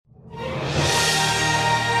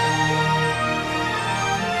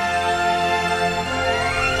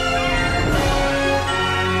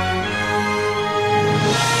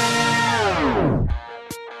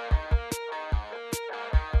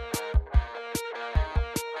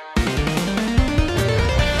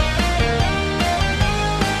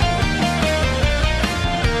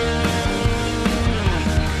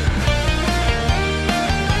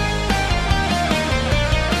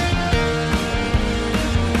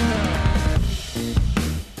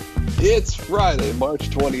It's Friday, March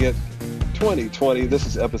 20th, 2020. This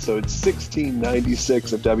is episode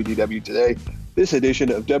 1696 of WDW Today. This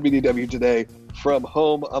edition of WDW Today from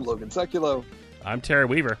home. I'm Logan Sekulow. I'm Terry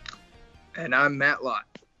Weaver. And I'm Matt Lott.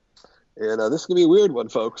 And this is going to be a weird one,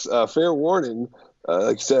 folks. Fair warning.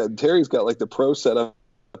 Like I said, Terry's got like the pro setup.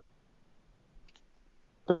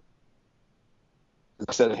 I'm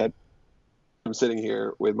sitting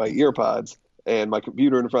here with my ear pods and my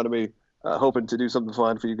computer in front of me, hoping to do something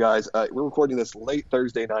fun for you guys. We're recording this late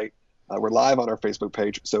Thursday night. We're live on our Facebook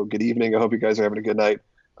page, so good evening. I hope you guys are having a good night.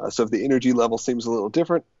 So if the energy level seems a little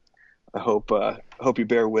different, I hope you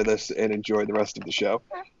bear with us and enjoy the rest of the show.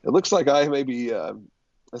 It looks like I may be,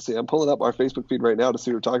 let's see, I'm pulling up our Facebook feed right now to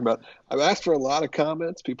see what we're talking about. I've asked for a lot of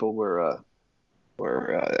comments. People were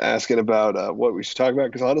asking about what we should talk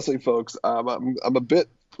about, because honestly, folks, I'm a bit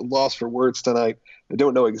lost for words tonight. I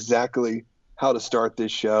don't know exactly how to start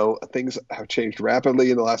this show. Things have changed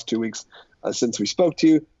rapidly in the last 2 weeks since we spoke to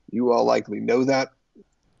you. You all likely know that.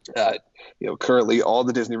 Currently all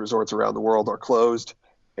the Disney resorts around the world are closed,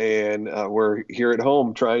 and we're here at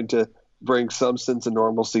home trying to bring some sense of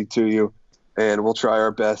normalcy to you, and we'll try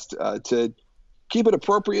our best to keep it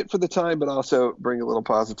appropriate for the time, but also bring a little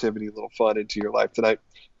positivity, a little fun into your life tonight.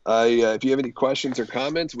 If you have any questions or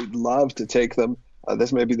comments, we'd love to take them.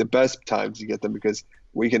 This may be the best time to get them because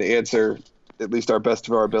we can answer at least our best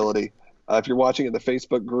of our ability. If you're watching in the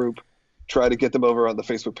Facebook group, try to get them over on the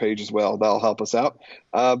Facebook page as well. That'll help us out.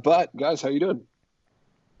 But guys, how you doing?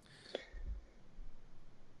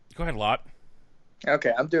 Go ahead, Lot.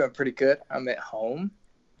 Okay, I'm doing pretty good. I'm at home.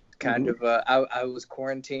 I was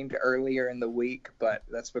quarantined earlier in the week, but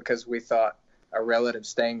that's because we thought a relative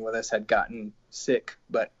staying with us had gotten sick,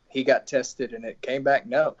 but he got tested and it came back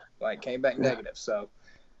negative. So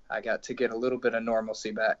I got to get a little bit of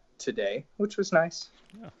normalcy back today, which was nice.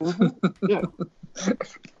 Yeah.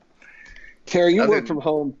 Terry, you work from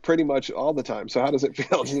home pretty much all the time. So how does it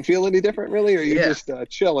feel? Does it feel any different, really? Or are you just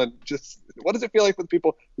chilling? What does it feel like with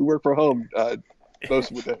people who work from home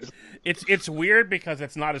most of the days? It's weird because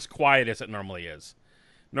it's not as quiet as it normally is.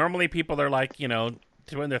 Normally people are like,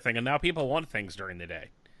 doing their thing, and now people want things during the day.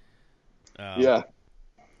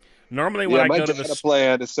 Normally when I go to the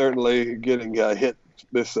plan is certainly getting hit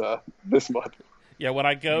this month. Yeah, when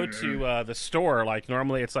I go to the store, like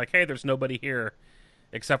normally it's like, hey, there's nobody here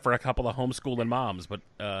except for a couple of homeschooling moms, but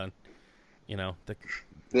now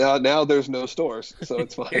there's no stores, so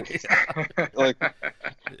it's fine.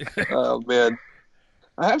 Oh man,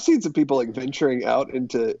 I have seen some people like venturing out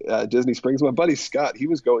into Disney Springs. My buddy Scott, he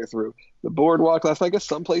was going through the boardwalk last night. I guess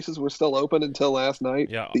some places were still open until last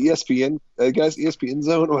night. Yeah. The ESPN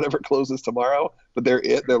zone or whatever closes tomorrow, but they're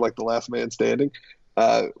like the last man standing,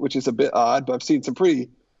 which is a bit odd. But I've seen some pretty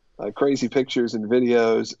crazy pictures and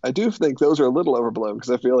videos. I do think those are a little overblown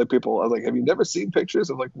because I feel like people are like, have you never seen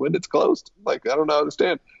pictures of like when it's closed? Like, I don't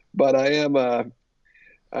understand. But I am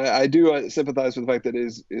I do sympathize with the fact that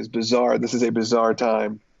it is bizarre. This is a bizarre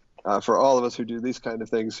time for all of us who do these kind of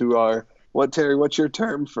things, who are, Terry, what's your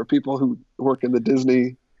term for people who work in the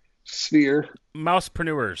Disney sphere?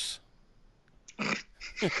 Mousepreneurs.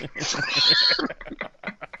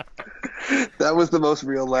 That was the most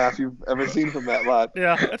real laugh you've ever seen from Matt Lott.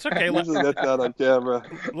 Yeah, that's okay. Usually that's not on camera.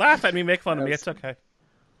 Laugh at me, make fun of me. It's okay.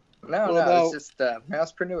 No, it's just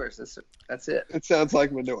mousepreneurs. That's it. It sounds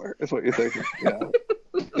like manure, is what you're thinking. Yeah,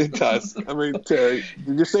 it does. I mean, Terry,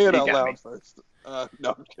 did you say it out loud first?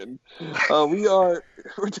 No, I'm kidding.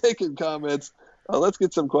 We're taking comments. Let's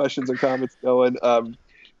get some questions and comments going.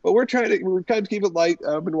 But we're trying to keep it light.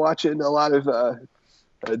 I've been watching a lot of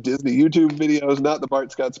Disney YouTube videos, not the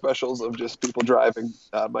Bart Scott specials of just people driving.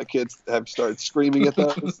 My kids have started screaming at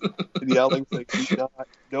those and yelling, like,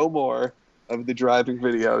 no more of the driving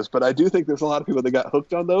videos. But I do think there's a lot of people that got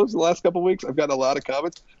hooked on those the last couple of weeks. I've gotten a lot of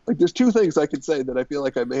comments. Like, there's two things I could say that I feel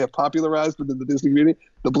like I may have popularized within the Disney community.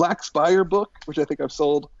 The Black Spire book, which I think I've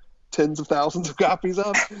sold tens of thousands of copies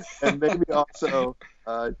of, and maybe also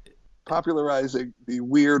popularizing the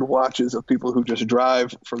weird watches of people who just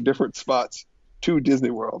drive from different spots to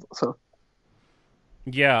Disney World. So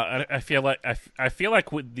yeah, I feel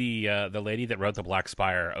like with the lady that wrote the Black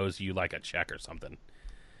Spire owes you like a check or something.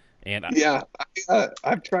 And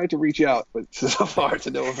I've tried to reach out, but so far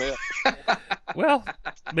to no avail. Well,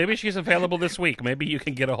 maybe she's available this week. Maybe you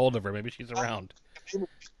can get a hold of her. Maybe she's around.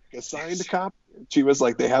 A signed copy. She was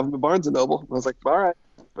like, they have them at Barnes and Noble. I was like, all right.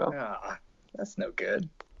 Well, that's no good.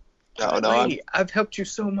 No, I've helped you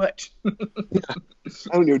so much. I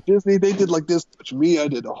don't know, Disney, they did like this, but me, I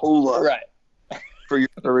did a whole lot. Right. For your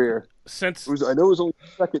career. I know it was only the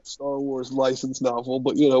second Star Wars licensed novel,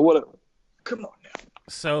 but whatever. Come on now.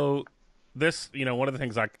 So, this, one of the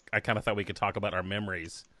things I kind of thought we could talk about are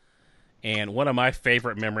memories. And one of my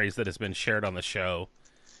favorite memories that has been shared on the show,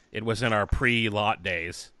 it was in our pre-lot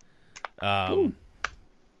days,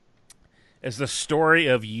 is the story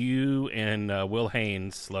of you and Will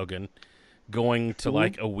Haynes, Logan, going to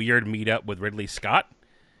like a weird meetup with Ridley Scott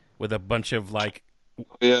with a bunch of like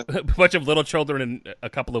a bunch of little children and a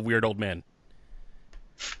couple of weird old men.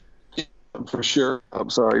 For sure. I'm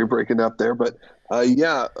sorry you're breaking up there, but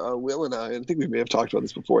Will and I think we may have talked about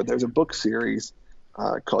this before. There's a book series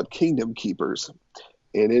called Kingdom Keepers,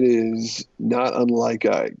 and it is not unlike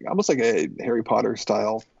almost like a Harry Potter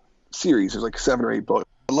style series. There's like 7 or 8 books.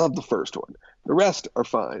 I love the first one. The rest are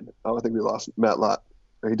fine. I think we lost Matt Lott.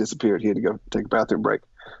 He disappeared. He had to go take a bathroom break.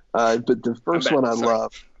 But the first one I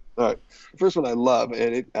love. The first one I love,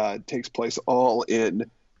 and it takes place all in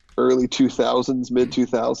early 2000s, mid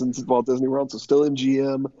 2000s at Walt Disney World, so still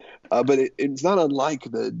MGM. But it's not unlike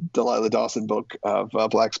the Delilah Dawson book of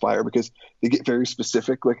Black Spire, because they get very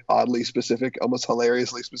specific, like oddly specific, almost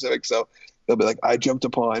hilariously specific. So they'll be like, I jumped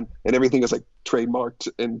upon, and everything is like trademarked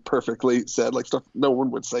and perfectly said, like stuff no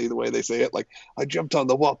one would say the way they say it. Like, I jumped on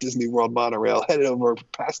the Walt Disney World monorail, headed over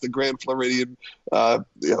past the Grand Floridian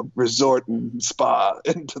resort and spa,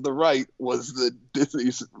 and to the right was the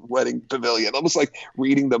Disney's wedding pavilion. Almost like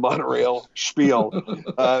reading the monorail spiel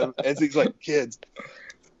as these like kids.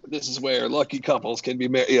 This is where lucky couples can be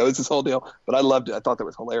married. It's this whole deal. But I loved it. I thought that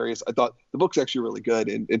was hilarious. I thought the book's actually really good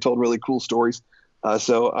and told really cool stories.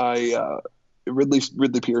 Ridley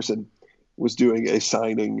Pearson was doing a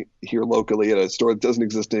signing here locally at a store that doesn't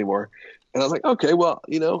exist anymore. And I was like, okay, well,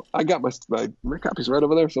 I got my copy's right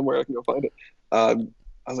over there somewhere. I can go find it. I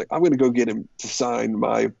was like, I'm going to go get him to sign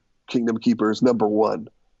my Kingdom Keepers #1.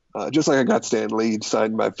 Just like I got Stan Lee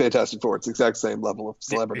signed my Fantastic Four. It's the exact same level of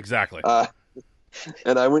celebrity. Exactly.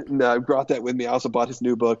 And I went and I brought that with me. I also bought his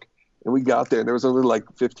new book, and we got there, and there was only like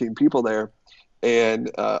 15 people there,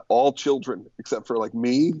 and all children except for like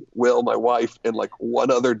me, Will, my wife, and like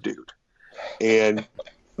one other dude. And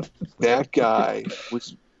that guy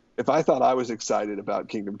was, if I thought I was excited about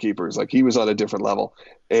Kingdom Keepers, like he was on a different level.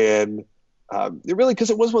 And it really, because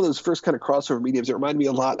it was one of those first kind of crossover mediums, it reminded me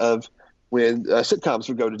a lot of when sitcoms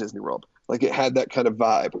would go to Disney World. Like it had that kind of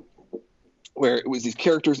vibe, where it was these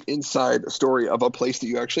characters inside a story of a place that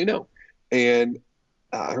you actually know. And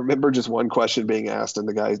I remember just one question being asked, and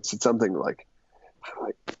the guy said something like,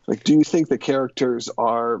 do you think the characters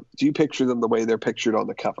do you picture them the way they're pictured on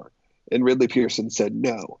the cover? And Ridley Pearson said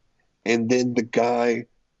no. And then the guy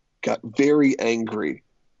got very angry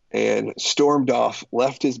and stormed off,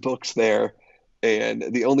 left his books there, and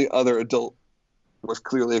the only other adult was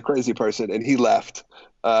clearly a crazy person, and he left.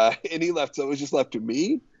 So it was just left to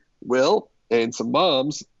me, Will, and some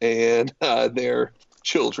moms and their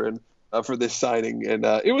children for this signing. And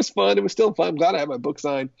it was fun. It was still fun. I'm glad I had my book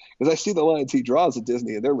signed, because I see the lines he draws at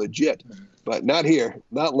Disney, and they're legit. But not here,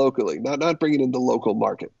 not locally, not bringing in the local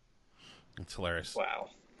market. It's hilarious. Wow.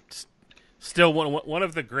 Still one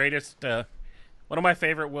of the greatest, one of my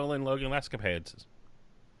favorite Will and Logan escapades.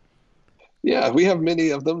 Yeah, we have many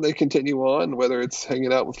of them. They continue on, whether it's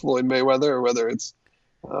hanging out with Floyd Mayweather or whether it's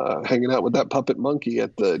hanging out with that puppet monkey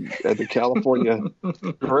at the California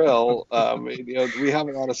Grill. We have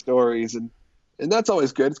a lot of stories, and that's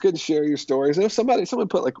always good. It's good to share your stories. And if someone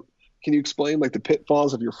put like, can you explain like the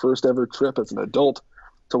pitfalls of your first ever trip as an adult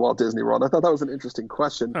to Walt Disney World? I thought that was an interesting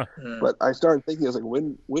question, but I started thinking, I was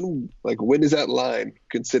like, when is that line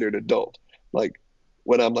considered adult? Like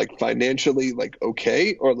when I'm like financially like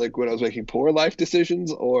okay, or like when I was making poor life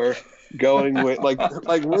decisions, or going with like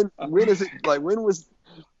when is it, like when was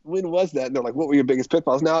that? And they're like, what were your biggest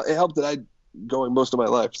pitfalls? Now it helped that I'd going most of my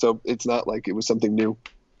life, so it's not like it was something new,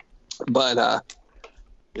 but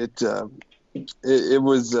it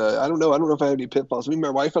was I don't know if I had any pitfalls. I mean, my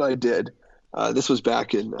wife and I did. This was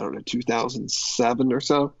back in 2007 or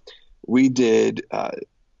so.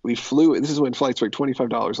 We flew. This is when flights were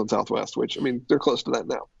 $25 on Southwest, which, I mean, they're close to that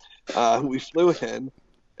now. We flew in,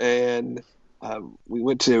 and we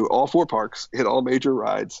went to all 4 parks, hit all major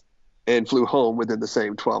rides, and flew home within the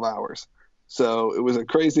same 12 hours. So it was a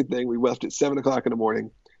crazy thing. We left at 7 o'clock in the morning,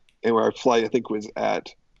 and our flight, I think, we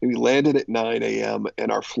landed at 9 a.m.,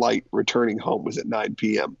 and our flight returning home was at 9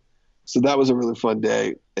 p.m. So that was a really fun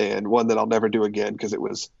day, and one that I'll never do again, because it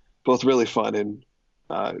was both really fun and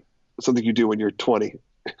something you do when you're 20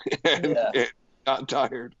 and not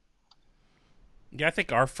tired. Yeah, I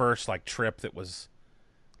think our first like trip that was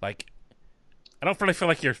like, I don't really feel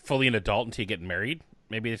like you're fully an adult until you get married.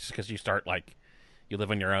 Maybe it's just because you start like, you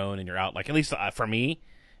live on your own and you're out, like at least for me.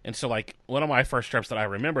 And so like one of my first trips that I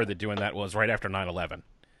remember that doing that was right after 9/11.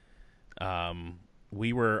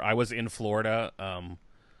 I was in Florida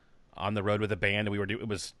on the road with a band, and it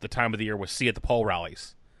was the time of the year was See at the Pole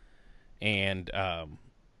rallies, and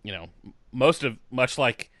you know, much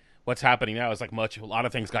like what's happening now is like a lot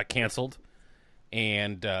of things got canceled,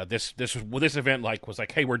 and this event was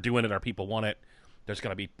like, hey, we're doing it, our people want it. There's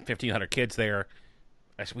going to be 1,500 kids there.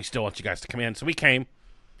 We still want you guys to come in, so we came,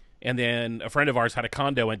 and then a friend of ours had a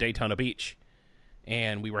condo in Daytona Beach,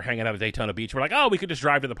 and we were hanging out at Daytona Beach. We're like, oh, we could just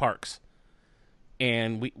drive to the parks.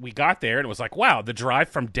 And we got there, and it was like, wow, the drive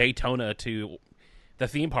from Daytona to the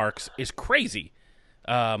theme parks is crazy.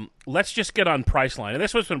 Let's just get on Priceline. And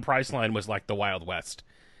this was when Priceline was like the Wild West.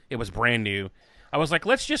 It was brand new. I was like,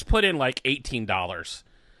 let's just put in like $18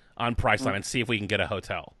 on Priceline and see if we can get a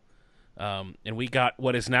hotel. And we got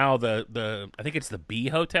what is now the I think it's the B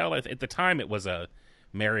Hotel. At the time, it was a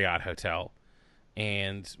Marriott hotel.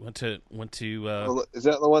 And went to is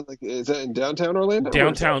that the one? Is that in downtown Orlando?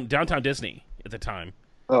 Downtown Disney at the time.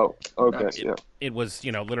 Oh, okay, It was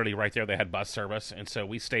literally right there. They had bus service, and so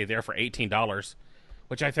we stayed there for $18,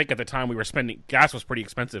 which I think at the time we were spending. Gas was pretty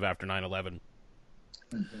expensive after 9/11,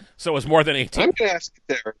 so it was more than 18. I'm gonna ask you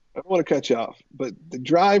there. I don't want to cut you off, but the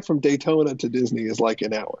drive from Daytona to Disney is like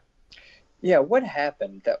an hour. Yeah, what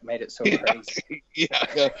happened that made it so crazy? Yeah,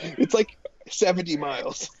 it's like 70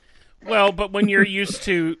 miles. Well, but when you're used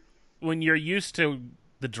to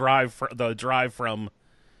the drive from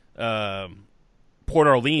Port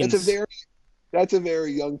Orleans, that's a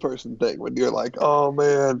very young person thing. When you're like, oh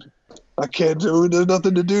man, I can't do it. There's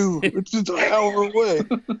nothing to do. It's just an hour away.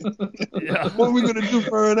 Yeah. What are we gonna do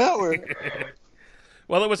for an hour?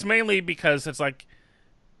 Well, it was mainly because it's like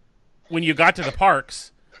when you got to the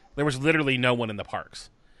parks, there was literally no one in the parks,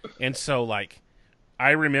 and so like I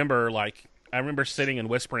remember sitting in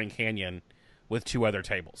Whispering Canyon with 2 other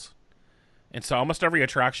tables. And so almost every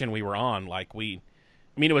attraction we were on,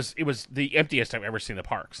 it was the emptiest I've ever seen the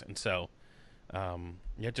parks. And so,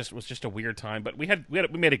 it was just a weird time, but we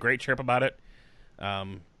made a great trip about it. I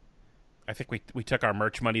think we took our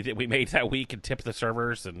merch money that we made that week and tipped the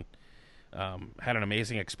servers and, had an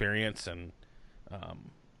amazing experience. And,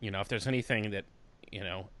 if there's anything that,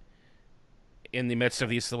 in the midst of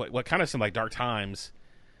these, what kind of seem like dark times,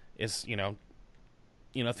 is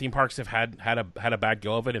theme parks have had a bad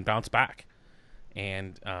go of it and bounced back,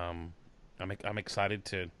 and I'm excited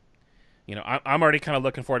to, I'm already kind of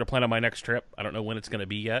looking forward to planning my next trip. I don't know when it's going to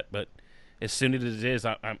be yet, but as soon as it is,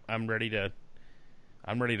 I'm ready to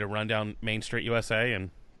run down Main Street USA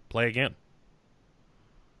and play again.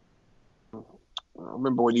 I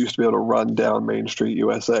remember when you used to be able to run down Main Street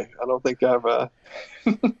USA. I don't think I've. I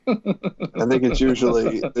think there's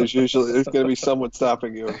going to be someone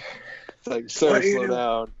stopping you, saying, "Sir, slow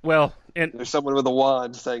down." Well, and there's someone with a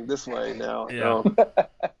wand saying, "This way now." Yeah. No.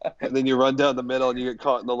 And then you run down the middle and you get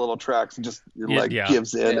caught in the little tracks and just your leg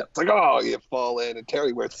gives in. Yeah. It's like, oh, you fall in. And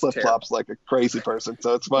Terry wears flip flops like a crazy person,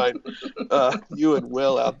 so it's fine. You and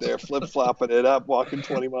Will out there flip flopping it up, walking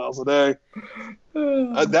 20 miles a day.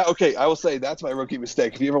 I will say that's my rookie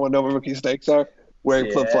mistake. If you ever want to know what rookie mistakes are,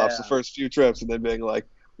 wearing flip flops the first few trips and then being like,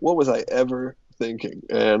 what was I ever thinking?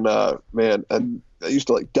 And man, and I used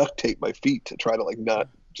to duct tape my feet to try to not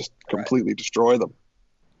just completely destroy them.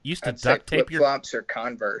 Used to duct tape your flip-flops or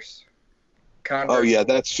Converse. Oh yeah,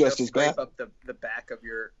 that's just as bad. Scrape up the back of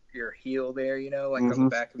your heel there, on the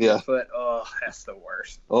back of your foot. Oh, that's the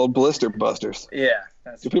worst. Old blister busters. Yeah.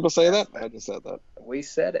 Do people say that? I just said that. We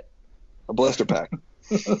said it. A blister pack.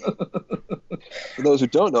 For those who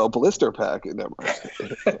don't know, a blister pack. Never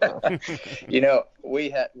mind. We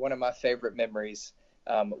had one of my favorite memories.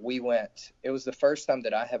 We went. It was the first time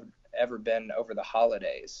that I have ever been over the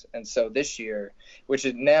holidays, and so this year, which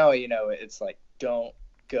is now, it's like don't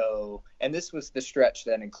go. And this was the stretch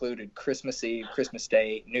that included Christmas Eve, Christmas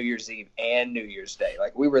Day, New Year's Eve, and New Year's Day.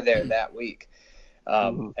 Like we were there that week,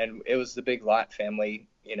 and it was the Big Lot family,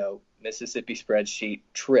 Mississippi spreadsheet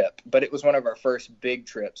trip. But it was one of our first big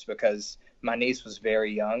trips because my niece was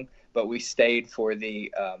very young. But we stayed for the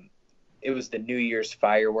it was the New Year's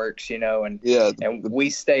fireworks, and we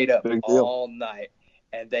stayed up all night.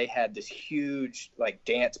 And they had this huge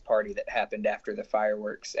dance party that happened after the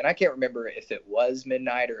fireworks. And I can't remember if it was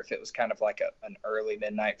midnight or if it was kind of like an early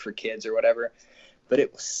midnight for kids or whatever. But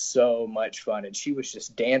it was so much fun. And she was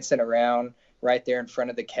just dancing around right there in front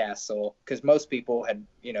of the castle. Because most people had,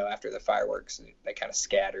 after the fireworks, they kind of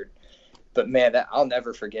scattered. But man, I'll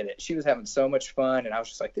never forget it. She was having so much fun. And I was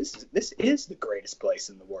just like, this is the greatest place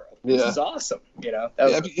in the world. This is awesome. That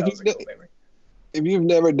was a cool memory. If you've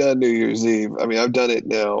never done New Year's Eve, I mean, I've done it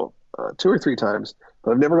now 2 or 3 times,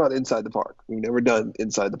 but I've never gone inside the park. We've never done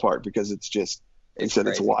inside the park because it's just,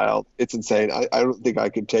 it's wild. It's insane. I don't think I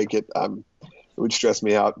could take it. would stress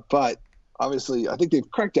me out. But obviously, I think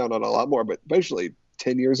they've cracked down on it a lot more. But eventually,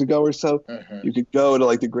 10 years ago or so, you could go to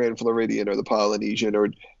like the Grand Floridian or the Polynesian or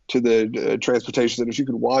to the transportation centers. You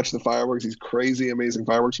could watch the fireworks, these crazy, amazing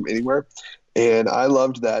fireworks from anywhere. And I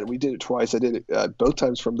loved that. We did it twice. I did it both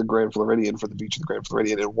times from the Grand Floridian, for the beach of the Grand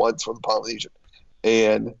Floridian, and once from the Polynesian.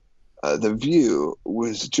 And the view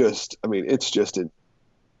was just, I mean, it's just an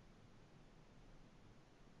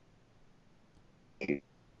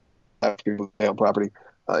on property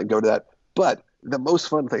and go to that. But the most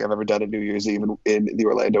fun thing I've ever done at New Year's Eve in the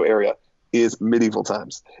Orlando area is medieval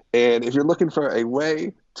times. And if you're looking for a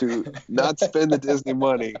way to not spend the Disney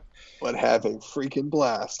money but have a freaking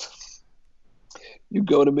blast, you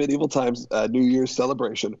go to medieval times New Year's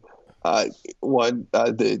celebration.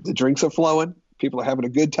 The drinks are flowing. People are having a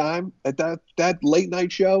good time at that late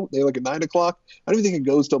night show. They're like at 9 o'clock. I don't even think it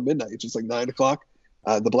goes till midnight. It's just like 9 o'clock.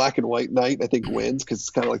 The black and white night, I think, wins because it's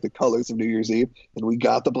kind of like the colors of New Year's Eve. And we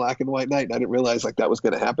got the black and white night, and I didn't realize like that was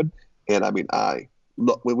going to happen. And I mean,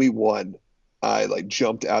 when we won, I like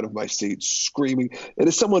jumped out of my seat screaming. And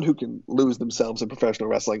as someone who can lose themselves in professional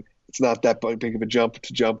wrestling, it's not that big of a jump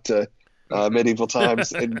to medieval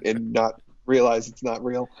times and not realize it's not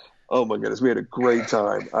real. Oh my goodness, we had a great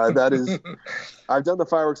time. I've done the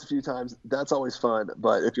fireworks a few times. That's always fun.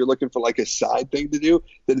 But if you're looking for like a side thing to do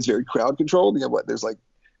that is very crowd controlled, you know, there's like,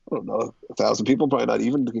 I don't know, 1,000 people, probably not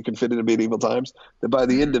even, can fit into medieval times. Then by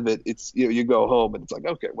the end of it, it's, you know, you go home and it's like,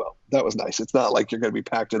 okay, well, that was nice. It's not like you're going to be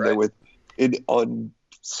packed in there with an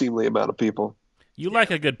unseemly amount of people. You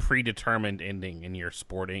like a good predetermined ending in your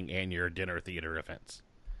sporting and your dinner theater events.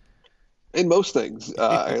 In most things,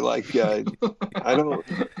 I like. I don't.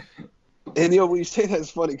 And you know, when you say that,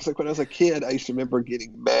 it's funny because like when I was a kid, I used to remember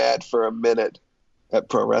getting mad for a minute at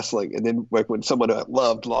pro wrestling, and then like when someone I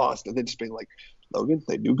loved lost, and then just being like, Logan,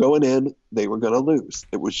 they knew going in they were going to lose.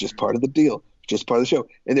 It was just part of the deal, just part of the show.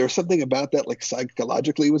 And there was something about that, like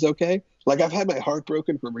psychologically, was okay. Like I've had my heart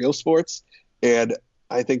broken from real sports, and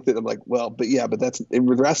I think that I'm like, well, but that's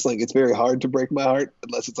with wrestling, it's very hard to break my heart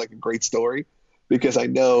unless it's like a great story. Because I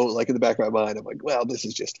know, like in the back of my mind, I'm like, well, this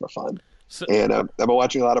is just for fun. So, and I've been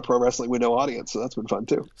watching a lot of pro wrestling with no audience, so that's been fun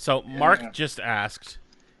too. So Mark just asked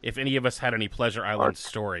if any of us had any Pleasure Island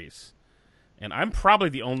stories. And I'm probably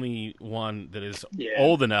the only one that is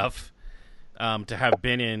old enough to have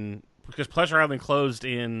been in, because Pleasure Island closed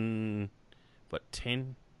in,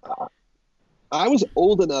 10? I was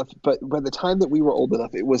old enough, but by the time that we were old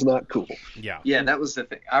enough, it was not cool. Yeah, that was the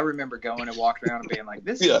thing. I remember going and walking around and being like,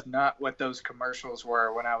 this is not what those commercials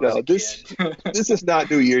were when I was a kid. This is not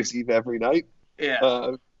New Year's Eve every night.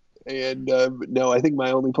 Yeah. No, I think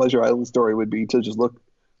my only Pleasure Island story would be to just look,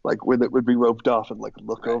 like when it would be roped off and like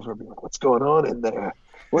look over and be like, what's going on in there?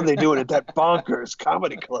 What are they doing at that bonkers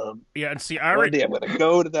comedy club? Yeah, and see, one day I'm going to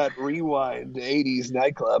go to that rewind 80s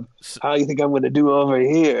nightclub. How do you think I'm going to do over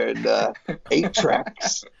here? And 8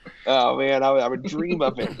 tracks. Oh, man, I would dream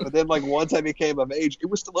of it. But then, like, once I became of age, it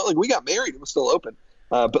was still, like, we got married. It was still open.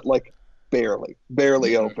 But, like,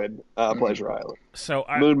 barely open Pleasure Island. So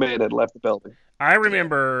Moon Man had left the building. I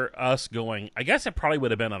remember us going, I guess it probably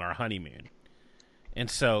would have been on our honeymoon. And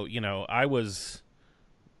so, you know, I was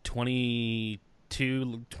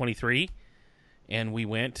 22, 23, and we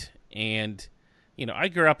went, and you know, I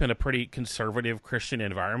grew up in a pretty conservative Christian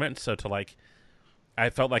environment, so to like, I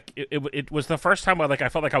felt like it was the first time I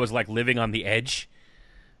felt like I was like living on the edge,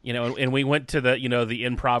 you know. And we went to the the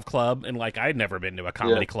Improv Club, and like I'd never been to a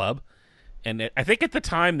comedy club, and I think at the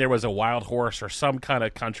time there was a Wild Horse or some kind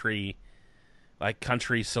of country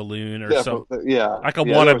saloon or something, like a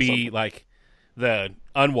wannabe like the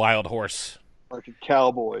Unwild Horse. Like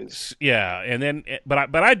Cowboys. Yeah, and then,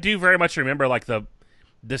 but I do very much remember like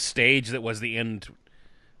the stage that was the end,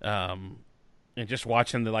 and just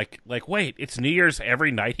watching the like wait, it's New Year's every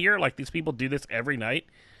night here. Like these people do this every night.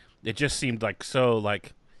 It just seemed like so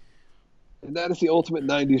like. And that is the ultimate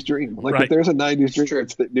 '90s dream. Like if there's a '90s dream,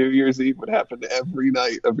 it's that New Year's Eve would happen every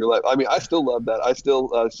night of your life. I mean, I still love that. I still,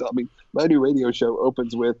 I mean, my new radio show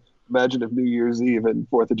opens with imagine if New Year's Eve and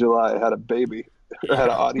 4th of July had a baby. Or had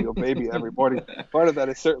an audio baby every morning. Part of that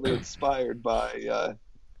is certainly inspired by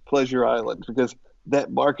Pleasure Island because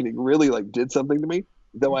that marketing really like did something to me,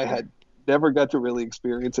 though I had never got to really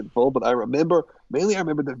experience it full. But I remember the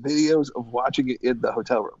videos of watching it in the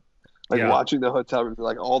hotel room, watching the hotel room,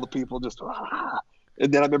 like all the people just.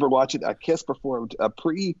 And then I remember watching Kiss performed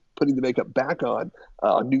putting the makeup back on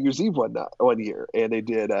New Year's Eve one year, and they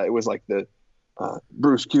did. It was like the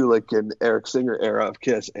Bruce Kulick and Eric Singer era of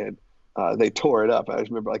Kiss, and they tore it up. I just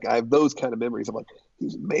remember, like, I have those kind of memories of like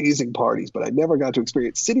these amazing parties, but I never got to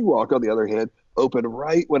experience City Walk. On the other hand, opened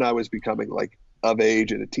right when I was becoming like of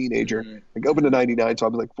age and a teenager. Like opened in '99, so I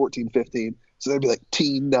was like 14, 15. So there'd be like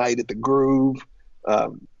teen night at the Groove.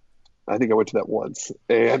 I think I went to that once,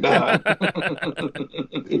 and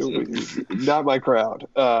not my crowd.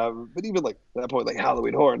 But even like at that point, like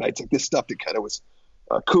Halloween Horror Nights, like this stuff that kind of was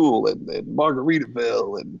cool, and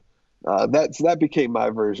Margaritaville, and that became my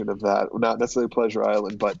version of that. Not necessarily Pleasure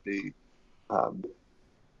Island, but the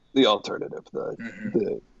alternative.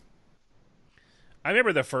 The I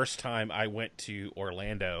remember the first time I went to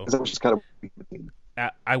Orlando. That was just kind of.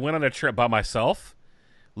 I went on a trip by myself,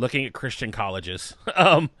 looking at Christian colleges.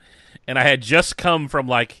 And I had just come from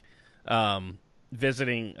like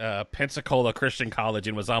visiting Pensacola Christian College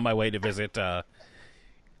and was on my way to visit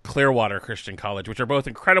Clearwater Christian College, which are both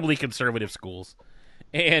incredibly conservative schools.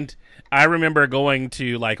 And I remember going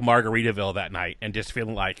to like Margaritaville that night and just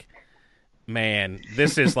feeling like, man,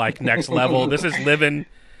 this is like next level. This is living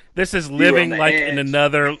like on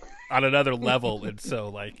another level. And so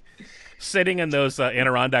like sitting in those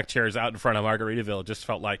Adirondack chairs out in front of Margaritaville just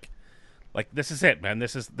felt like this is it, man.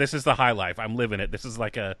 This is the high life. I'm living it. This is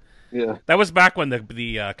like that was back when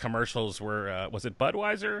the commercials were was it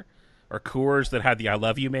Budweiser or Coors that had the "I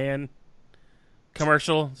love you, man"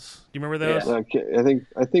 commercials? Do you remember those? Yeah,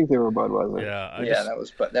 I think they were Budweiser. Yeah, that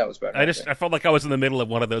was Budweiser. I felt like I was in the middle of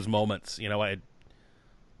one of those moments, and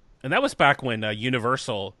that was back when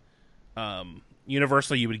Universal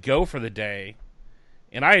you would go for the day,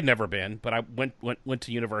 and I had never been, but I went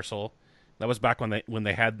to Universal. That was back when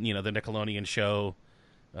they had the Nickelodeon show,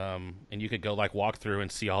 and you could go like walk through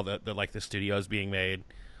and see all the like the studios being made.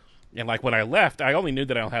 And like when I left, I only knew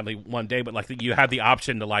that I only had like one day, but like you had the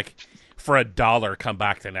option to like for $1 come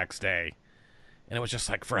back the next day, and it was just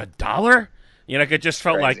like for $1, it just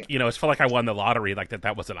felt Crazy. like it felt like I won the lottery, like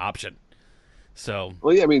that was an option. So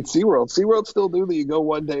well, yeah, I mean SeaWorld still do that. You go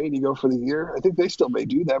one day and you go for the year. I think they still may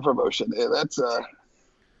do that promotion, and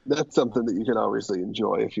that's something that you can obviously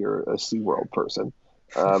enjoy if you're a SeaWorld person.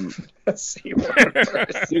 A SeaWorld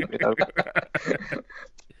person.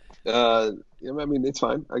 I mean, it's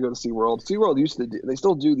fine. I go to SeaWorld. SeaWorld they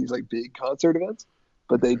still do these like big concert events,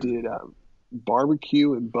 but they did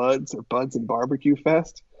Barbecue and Buds or Buds and Barbecue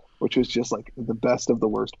Fest, which was just like the best of the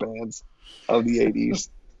worst bands of the 80s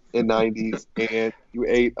and 90s. And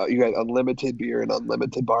you had unlimited beer and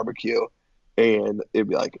unlimited barbecue. And it'd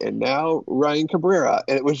be like, and now Ryan Cabrera.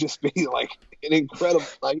 And it was just be like an incredible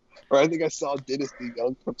night. Or I think I saw Dennis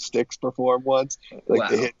DeYoung from Styx perform once,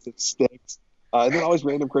 like the hits of Styx. And then always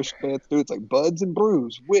random Christian bands too. It's like Buds and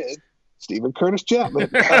Brews with Stephen Curtis Chapman.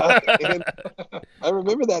 And I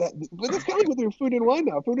remember that. But that's kind of like with Food and Wine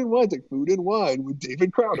now. Food and Wine's like Food and Wine with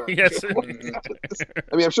David Crowder. Yes. I mean,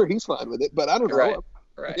 I'm sure he's fine with it, but I don't know.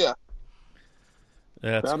 Right. Yeah.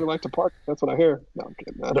 Crowder likes to party. That's what I hear. No, I'm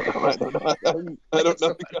kidding. I don't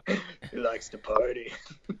know. He likes to party.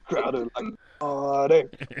 Crowder likes to party.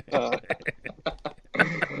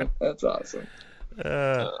 That's awesome.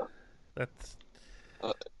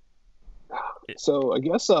 So I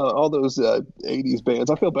guess all those 80s bands,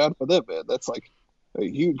 I feel bad for them, man. That's like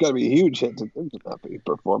got to be a huge hit to them to not be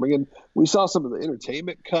performing. And we saw some of the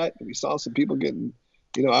entertainment cut, and we saw some people getting,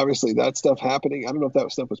 obviously that stuff happening. I don't know if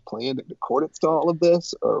that stuff was planned in accordance to all of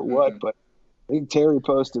this or what, but I think Terry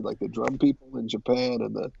posted like the drum people in Japan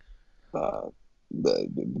and the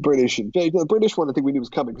British and the British one. I think we knew was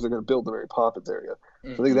coming because they're going to build the Mary Poppins area.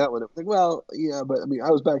 So I think that one. I think, well, yeah, but I mean,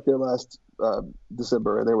 I was back there last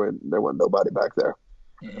December, and there wasn't nobody back there.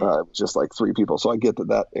 It was just like 3 people. So I get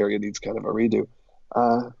that area needs kind of a redo.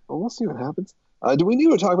 Well, we'll see what happens. Do we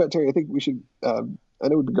need to talk about Terry? I think we should. I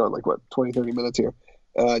know we've been going like 20, 30 minutes here.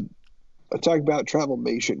 Talk about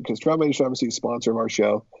Travelmation, because Travelmation obviously is a sponsor of our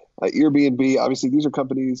show. Airbnb, obviously, these are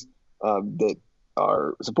companies that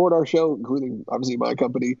support our show, including obviously my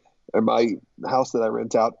company and my house that I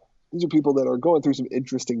rent out. These are people that are going through some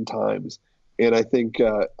interesting times, and I think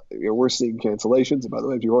we're seeing cancellations. And by the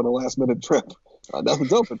way, if you want a last-minute trip,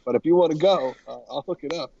 nothing's open. But if you want to go, I'll hook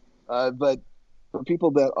it up. But for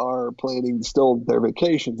people that are planning still their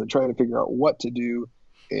vacations and trying to figure out what to do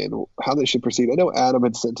and how they should proceed, I know Adam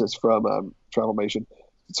had sent us from Travelmation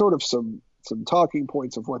sort of some talking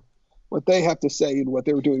points of what they have to say and what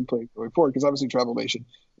they were doing going forward, because obviously Travelmation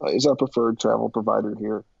is our preferred travel provider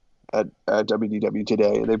here at WDW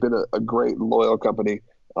today, and they've been a great loyal company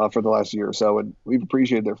for the last year or so, and we've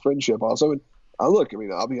appreciated their friendship also. And look, I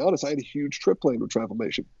mean, I'll be honest, I had a huge trip planned with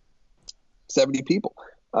Travelmation, 70 people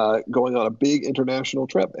going on a big international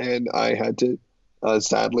trip, and I had to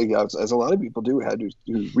sadly, as a lot of people do, had to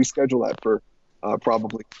reschedule that for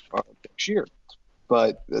probably next year,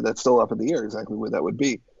 but that's still up in the air exactly when that would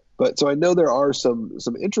be. But so I know there are some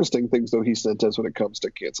interesting things though he sent us when it comes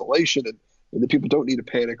to cancellation and that people don't need to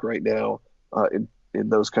panic right now in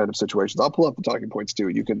those kind of situations. I'll pull up the talking points too.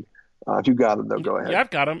 You can, if you got them, though, go ahead. Yeah, I've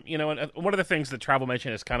got them. And one of the things that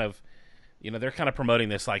Travelmation is kind of, they're kind of promoting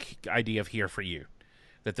this like idea of here for you,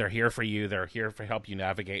 that they're here for you. They're here to help you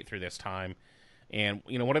navigate through this time. And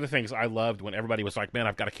one of the things I loved when everybody was like, "Man,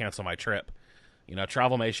 I've got to cancel my trip."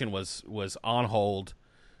 Travelmation was on hold,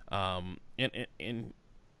 in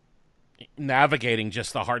navigating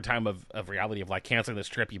just the hard time of reality of like canceling this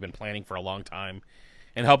trip you've been planning for a long time,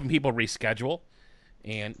 and helping people reschedule.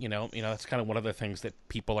 And that's kind of one of the things that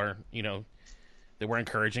people are that we're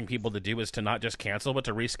encouraging people to do, is to not just cancel but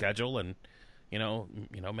to reschedule, and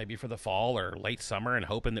maybe for the fall or late summer, and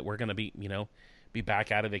hoping that we're going to be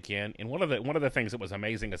back at it again. And one of the things that was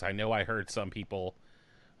amazing is I know I heard some people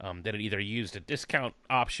that had either used a discount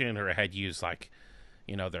option or had used like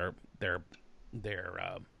their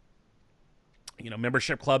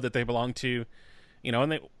membership club that they belong to,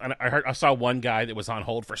 and I saw one guy that was on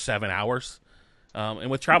hold for 7 hours. And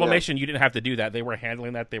with Travelmation, you didn't have to do that. They were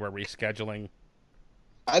handling that. They were rescheduling.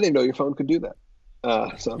 I didn't know your phone could do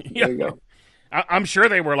that. So there you go. I'm sure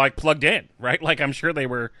they were like plugged in, right? Like I'm sure they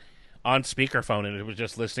were on speakerphone and it was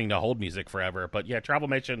just listening to hold music forever. But yeah,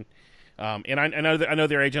 Travelmation, and I know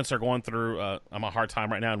their agents are going through a hard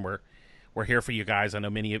time right now, and we're here for you guys. I know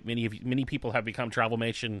many people have become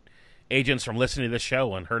Travelmation agents from listening to this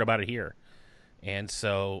show and heard about it here, and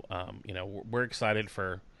so we're excited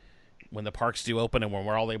for when the parks do open and when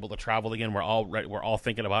we're all able to travel again. We're all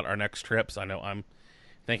thinking about our next trips. I know I'm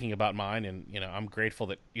thinking about mine, and I'm grateful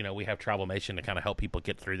that we have Travelmation to kind of help people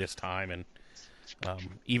get through this time. And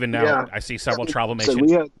even now, I see several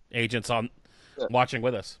Travelmation agents on watching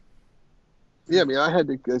with us. Yeah, I mean,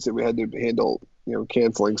 we had to handle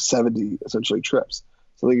canceling 70 essentially trips.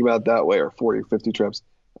 So think about it that way, or 40, 50 trips.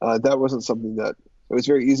 That wasn't something that it was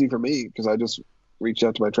very easy for me, because I just reached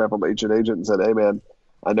out to my Travelmation agent and said, "Hey, man,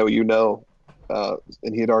 I know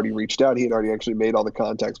and he had already reached out. He had already actually made all the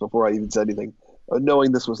contacts before I even said anything,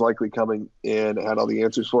 knowing this was likely coming, and had all the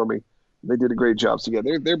answers for me. They did a great job. So yeah,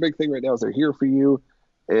 their big thing right now is they're here for you.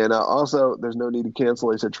 And also, there's no need to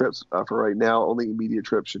cancel. They said trips for right now. Only immediate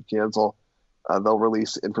trips should cancel. They'll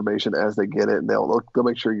release information as they get it, and they'll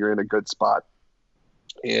make sure you're in a good spot.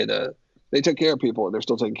 And they took care of people, and they're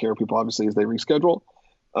still taking care of people, obviously, as they reschedule.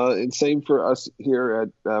 And same for us here at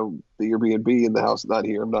the Airbnb in the house. Not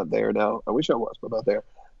here. I'm not there now. I wish I was, but I'm not there.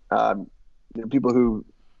 People who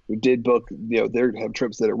did book, they have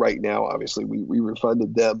trips that are right now. Obviously, we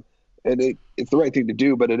refunded them, and it's the right thing to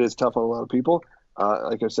do, but it is tough on a lot of people.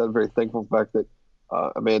 Like I said, I'm very thankful for the fact that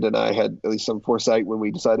Amanda and I had at least some foresight when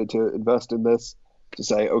we decided to invest in this, to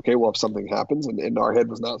say, okay, well, if something happens, and in our head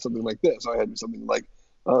was not something like this. Our head was something like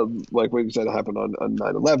what you said happened on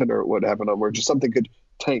 9/11, or what happened on where just something could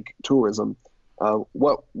tank tourism.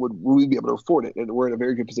 What would we be able to afford it? And we're in a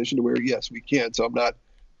very good position to where, yes, we can. So I'm not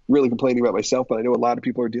really complaining about myself, but I know a lot of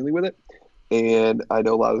people are dealing with it. And I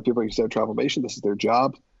know a lot of the people who said Travelmation, this is their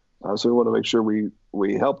job. So we want to make sure we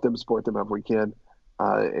help them, support them however we can,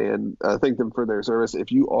 and thank them for their service.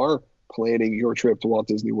 If you are planning your trip to Walt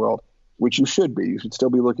Disney World, which you should be, you should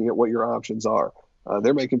still be looking at what your options are.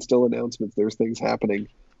 They're making still announcements. There's things happening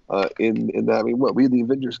in that. I mean, the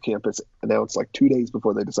Avengers campus announced like 2 days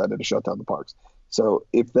before they decided to shut down the parks. So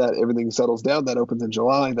if everything settles down, that opens in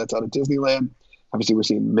July. That's out of Disneyland. Obviously, we're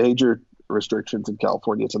seeing major restrictions in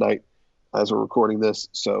California tonight as we're recording this.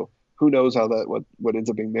 So who knows how what ends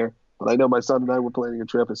up being there. But I know my son and I were planning a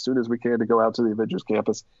trip as soon as we can to go out to the Avengers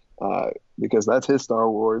campus, because that's his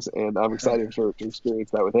Star Wars, and I'm excited to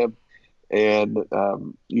experience that with him. And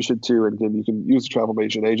you should too. And again, you can use the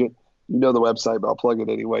Travelmation agent. You know the website, but I'll plug it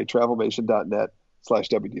anyway.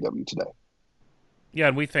 Travelmation.net/WDW today. Yeah,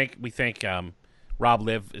 and we think Rob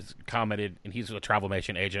Liv is commented, and he's a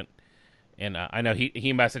Travelmation agent. And I know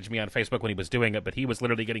he messaged me on Facebook when he was doing it, but he was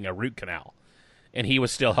literally getting a root canal, and he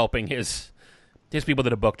was still helping his people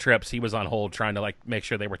that have booked trips. He was on hold trying to make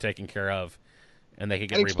sure they were taken care of, and they could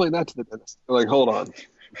get. I explained that to the dentist. They're like, hold on.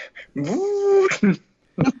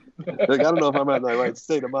 I don't know if I'm in the right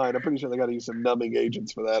state of mind. I'm pretty sure they got to use some numbing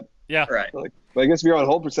agents for that. Yeah, right. But I guess if you're on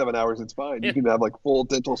hold for 7 hours, it's fine. Yeah. You can have full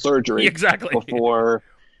dental surgery before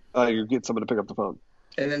you get someone to pick up the phone.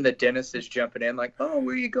 And then the dentist is jumping in like, "Oh,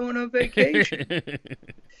 where are you going on vacation?"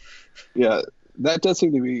 Yeah, that does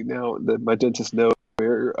seem to be now that my dentist knows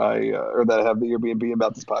where or that I have the Airbnb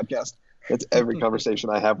about this podcast. That's every conversation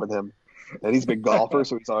I have with him. And he's a big golfer,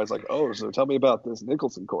 so he's always like, "Oh, so tell me about this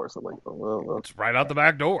Nicholson course." I'm like, "Oh, well, it's right out the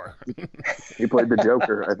back door." He played the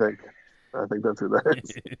Joker, I think. I think that's who that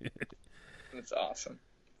is. That's awesome.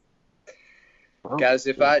 Well, guys,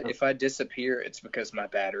 if I disappear, it's because my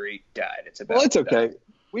battery died. It's okay.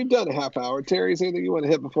 we've done a half hour. Terry, is there anything you want to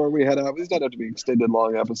hit before we head out? This doesn't have to be an extended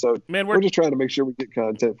long episode. Man, we're just trying to make sure we get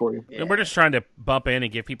content for you. And we're just trying to bump in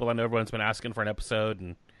and give people. I know everyone's been asking for an episode,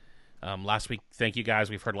 and last week, thank you guys.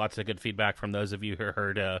 We've heard lots of good feedback from those of you who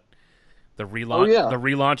heard the relaunch, the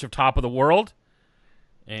relaunch of Top of the World,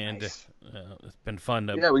 and nice. It's been fun.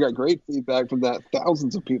 We got great feedback from that.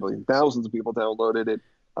 Thousands of people downloaded it.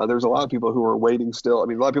 There's a lot of people who are waiting still. I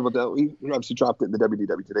mean, a lot of people we obviously dropped it in the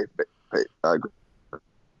WDW Today group.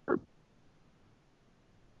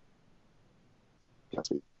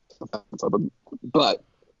 But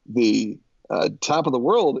the Top of the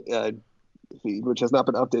World feed, which has not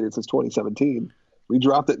been updated since 2017, we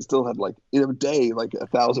dropped it and still had in a day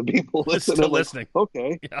 1,000 people listening.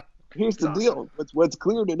 Okay, here's the deal. What's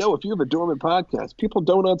clear to know: if you have a dormant podcast, people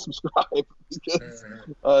don't unsubscribe because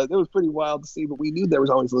that was pretty wild to see. But we knew there was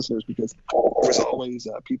always listeners because there was always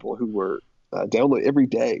people who were downloading every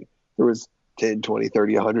day. There was 10, 20,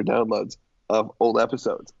 30, 100 downloads of old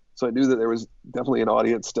episodes. So I knew that there was definitely an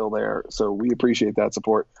audience still there. So we appreciate that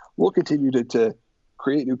support. We'll continue to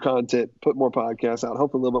create new content, put more podcasts out,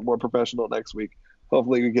 hopefully a little bit more professional next week.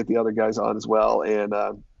 Hopefully we get the other guys on as well and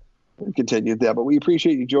continue that. But we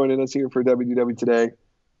appreciate you joining us here for WDW Today.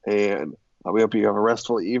 And we hope you have a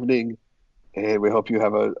restful evening. And we hope you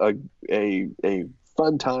have a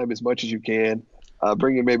fun time as much as you can.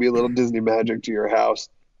 Bring in maybe a little Disney magic to your house.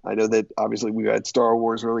 I know that obviously we had Star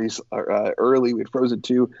Wars release early. We had Frozen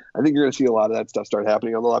 2. I think you're going to see a lot of that stuff start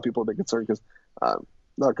happening. A lot of people have been concerned because,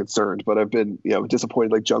 not concerned, but I've been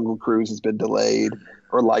disappointed. Jungle Cruise has been delayed,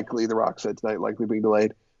 or likely, The Rock said tonight, likely being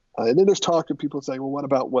delayed. And then there's talk of people saying, well, what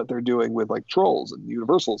about what they're doing with Trolls and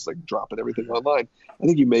Universal's dropping everything online? I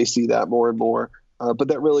think you may see that more and more, but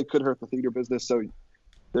that really could hurt the theater business. So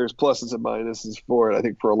there's pluses and minuses for it. I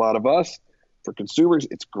think for a lot of us, for consumers,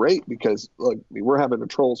 it's great because we're having a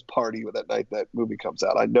Trolls party with that night that movie comes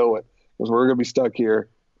out. I know it because we're going to be stuck here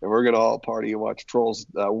and we're going to all party and watch Trolls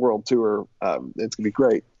World Tour. It's going to be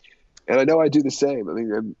great. And I know I do the same. I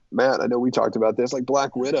mean, Matt, I know we talked about this.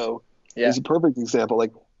 Black Widow is a perfect example.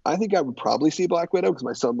 I think I would probably see Black Widow because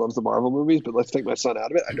my son loves the Marvel movies, but let's take my son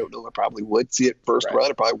out of it. I don't know. I probably would see it first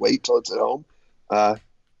run. I'd probably wait till it's at home.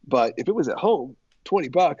 But if it was at home,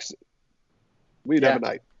 $20, we'd have a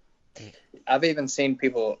night. I've even seen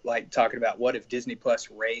people talking about what if Disney Plus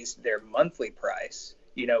raised their monthly price.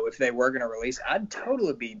 If they were going to release, I'd pay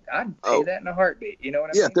that in a heartbeat. You know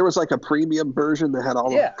what I mean? Yeah, if there was a premium version that had all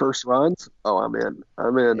the first runs. Oh, I'm in.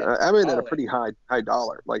 I'm in at a pretty high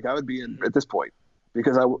dollar. I would be in at this point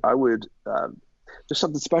because I would. There's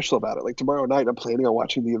something special about it. Tomorrow night, I'm planning on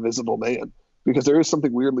watching The Invisible Man because there is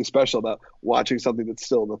something weirdly special about watching something that's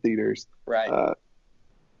still in the theaters. Right.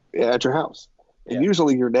 At your house. And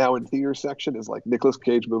usually your now in theater section is Nicolas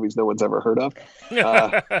Cage movies no one's ever heard of.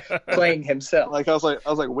 Playing himself. I was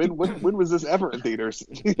like, when was this ever in theaters?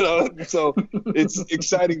 So it's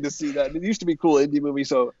exciting to see that. And it used to be cool indie movie,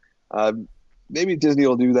 so maybe Disney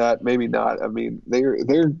will do that, maybe not. I mean, they're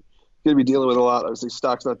going to be dealing with a lot. Obviously,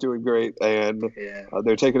 stock's not doing great, and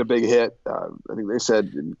they're taking a big hit. I think they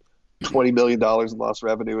said $20 million in lost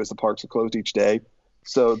revenue as the parks are closed each day.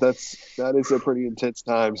 So that is a pretty intense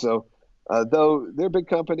time. So. Though they're a big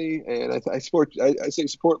company, and I say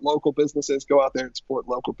support local businesses, go out there and support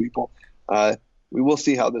local people. We will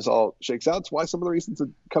see how this all shakes out. It's why some of the reasons of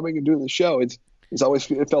coming and doing the show, it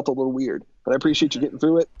felt a little weird. But I appreciate you getting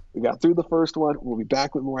through it. We got through the first one. We'll be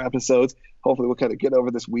back with more episodes. Hopefully we'll kind of get over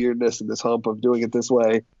this weirdness and this hump of doing it this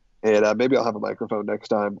way. And maybe I'll have a microphone next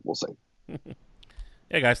time. We'll see.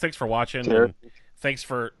 Hey, guys, thanks for watching. And thanks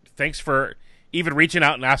for even reaching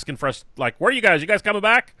out and asking for us, where are you guys? You guys coming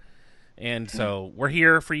back? And so we're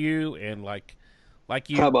here for you, and like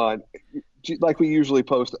you. Come on, we usually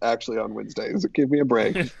post actually on Wednesdays. Give me a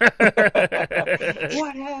break. What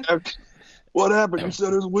happened? What happened? You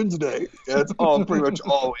said it was Wednesday. Yeah, it's pretty much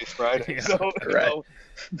always Friday. Yeah, so right.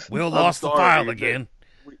 Will lost the file again.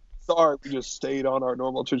 Sorry, we just stayed on our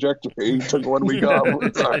normal trajectory. Took 1 week off.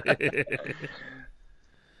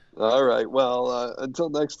 All right. Well, until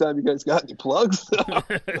next time, you guys got any plugs? I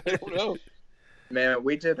don't know. Man,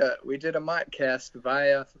 we did a mic cast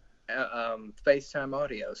via FaceTime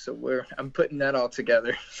audio, so I'm putting that all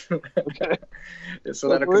together. Okay. So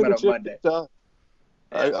that'll come out on Monday.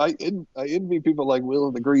 I envy people like Will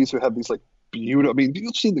and the Grease who have these beautiful. I mean,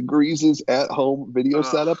 you've seen the Grease's at-home video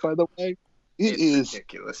setup, by the way. It's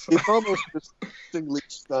ridiculous. It's almost distinctly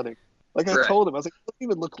stunning. I told him, I was like, it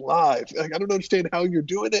doesn't even look live. I don't understand how you're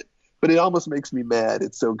doing it, but it almost makes me mad.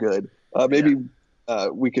 It's so good. Maybe.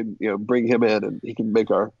 We can bring him in and he can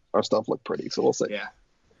make our stuff look pretty. So we'll see. Yeah.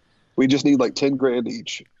 We just need like 10 grand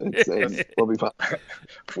each. And we'll be fine.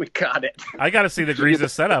 We got it. I got to see the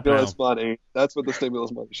Greases setup now. Money. That's what the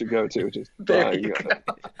stimulus money should go to. Just buying,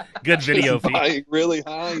 good video feed. Buying really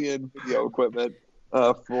high-end video equipment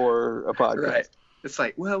for a podcast. Right. It's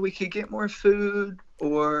like, well, we could get more food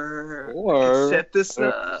or set this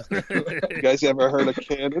up. You guys ever heard of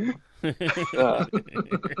Canon?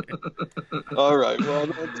 All right. Well,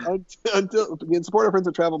 until again, support our friends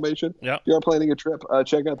at Travelmation. Yep. If you are planning a trip,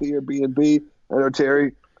 check out the Airbnb. I know,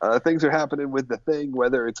 Terry, things are happening with the thing,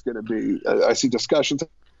 whether it's going to be, I see discussions.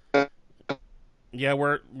 Yeah,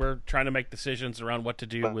 we're trying to make decisions around what to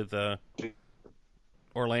do with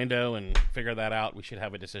Orlando and figure that out. We should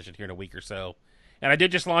have a decision here in a week or so. And I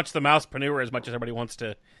did just launch the mouse manure, as much as everybody wants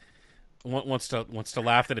to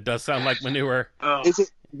laugh that it does sound like manure. Oh. Is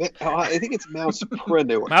it? I think it's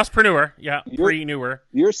mousepreneur. Mousepreneur, yeah, pre-newer.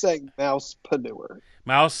 You're saying mousepreneur.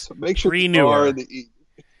 So make sure you are the E.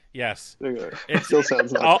 Yes, it still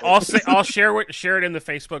sounds like. I'll share it in the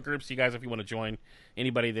Facebook groups, you guys, if you want to join.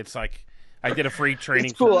 Anybody that's like, I did a free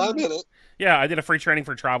training. It's cool. I'm in it. Yeah, I did a free training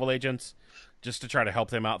for travel agents, just to try to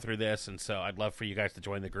help them out through this, and so I'd love for you guys to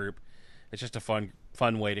join the group. It's just a fun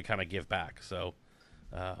way to kind of give back. So,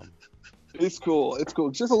 it's cool. It's cool.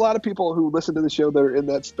 It's just a lot of people who listen to the show that are in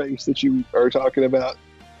that space that you are talking about,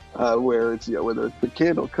 where it's whether it's the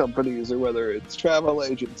candle companies or whether it's travel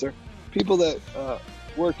agents or people that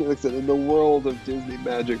work like I said, in the world of Disney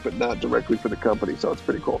magic, but not directly for the company. So it's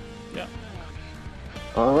pretty cool. Yeah.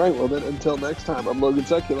 All right. Well, then until next time, I'm Logan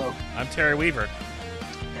Seculo. I'm Terry Weaver.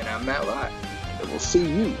 And I'm Matt Lott. And we'll see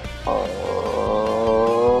you on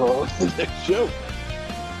the next show.